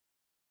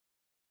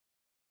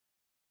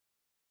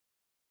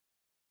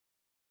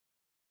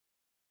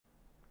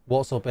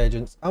What's up,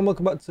 agents, and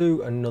welcome back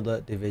to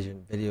another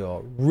Division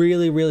video.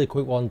 Really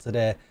quick one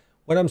today.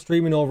 When I'm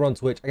streaming over on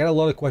Twitch, I get a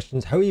lot of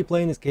questions. How are you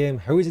playing this game?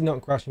 How is it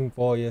not crashing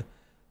for you?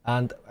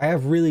 And I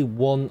have really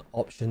one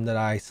option that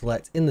I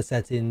select in the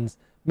settings,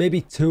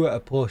 maybe two at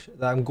a push,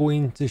 that I'm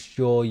going to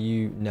show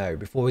you now.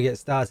 Before we get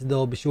started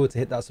though, be sure to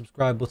hit that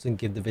subscribe button,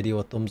 give the video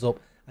a thumbs up,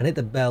 and hit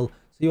the bell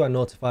so you are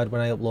notified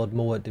when I upload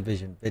more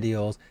Division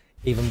videos.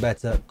 Even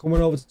better, come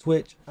on over to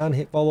Twitch and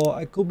hit follow.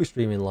 I could be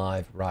streaming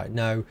live right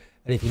now.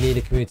 And if you need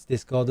a community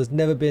Discord, there's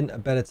never been a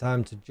better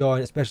time to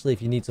join, especially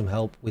if you need some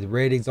help with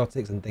raid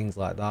exotics and things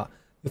like that.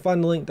 You'll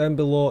find the link down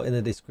below in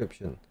the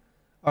description.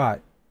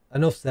 Alright,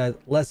 enough said.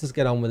 Let's just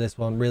get on with this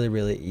one.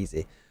 Really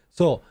easy.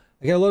 So,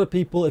 I get a lot of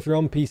people, if you're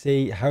on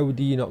PC, how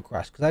do you not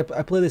crash? Because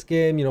I play this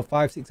game, you know,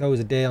 5-6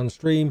 hours a day on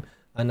stream,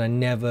 and I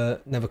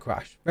never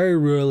crash. Very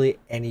rarely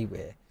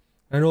anyway.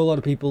 And I know a lot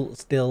of people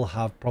still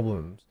have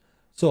problems.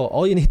 So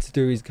all you need to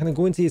do is kind of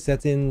go into your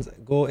settings,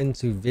 go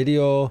into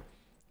video,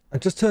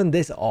 and just turn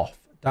this off,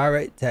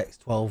 DirectX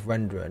 12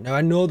 renderer. Now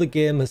I know the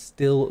game has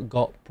still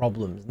got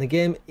problems, and the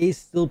game is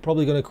still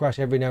probably going to crash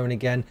every now and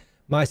again.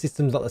 My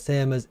system's not the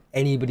same as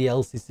anybody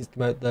else's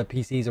system out there.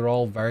 PCs are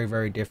all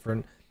very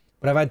different.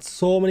 But I've had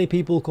so many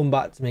people come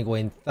back to me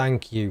going,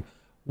 thank you.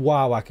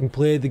 Wow, I can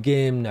play the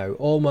game now.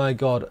 Oh my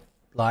God,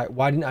 like,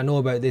 why didn't I know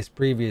about this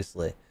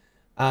previously?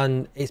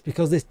 And it's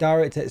because this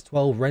DirectX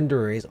 12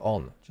 renderer is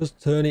on.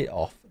 Just turn it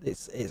off.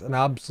 It's an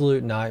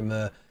absolute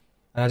nightmare.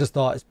 And I just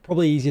thought it's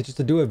probably easier just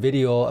to do a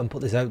video and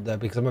put this out there,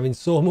 because I'm having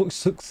so much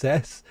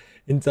success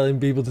in telling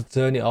people to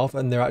turn it off,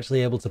 and they're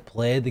actually able to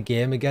play the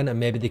game again, and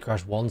maybe they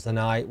crash once a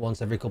night,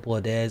 once every couple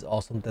of days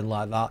or something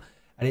like that.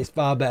 And it's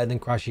far better than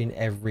crashing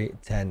every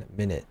 10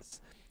 minutes.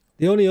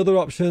 The only other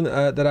option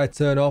that I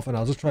turn off, and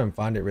I'll just try and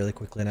find it really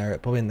quickly now,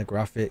 probably in the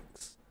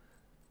graphics,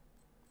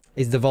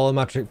 is the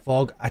volumetric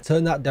fog. I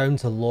turn that down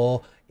to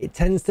low. It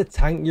tends to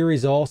tank your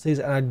resources,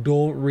 and I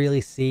don't really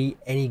see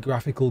any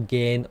graphical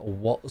gain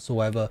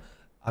whatsoever.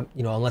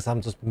 You know, unless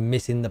I'm just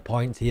missing the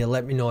point here.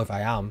 Let me know if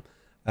I am.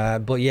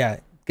 But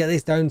yeah, get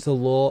this down to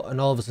low, and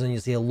all of a sudden you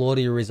see a load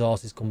of your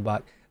resources come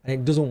back, and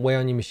it doesn't weigh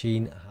on your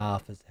machine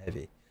half as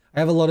heavy. I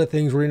have a lot of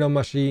things running on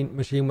my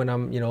machine when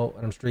I'm, you know,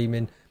 when I'm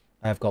streaming.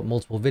 I've got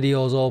multiple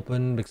videos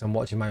open because I'm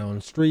watching my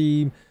own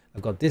stream.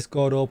 I've got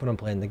Discord open, I'm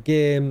playing the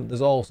game.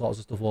 There's all sorts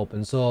of stuff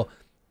open. So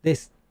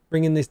this,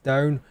 bringing this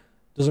down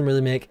doesn't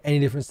really make any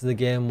difference to the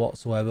game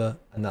whatsoever.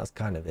 And that's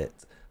kind of it.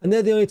 And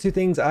they're the only two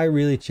things I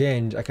really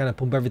change. I kind of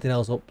pump everything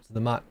else up to the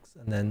max,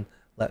 and then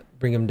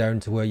bring them down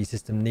to where your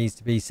system needs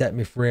to be. Set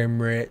my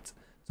frame rate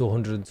to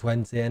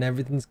 120, and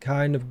everything's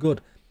kind of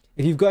good.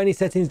 If you've got any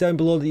settings down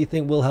below that you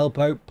think will help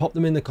out, pop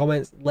them in the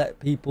comments. Let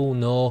people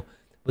know.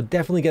 But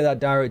definitely get that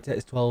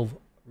DirectX 12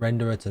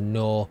 renderer to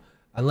know.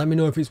 And let me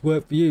know if it's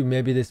worked for you.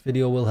 Maybe this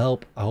video will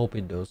help. I hope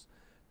it does.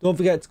 Don't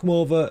forget to come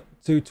over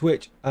to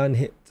Twitch and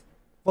hit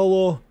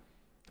follow.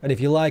 And if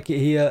you like it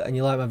here and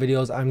you like my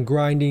videos, I'm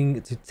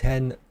grinding to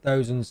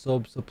 10,000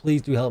 subs. So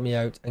please do help me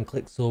out and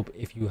click sub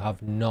if you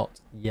have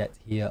not yet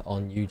here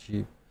on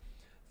YouTube.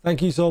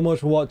 Thank you so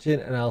much for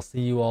watching, and I'll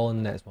see you all in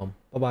the next one.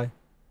 Bye bye.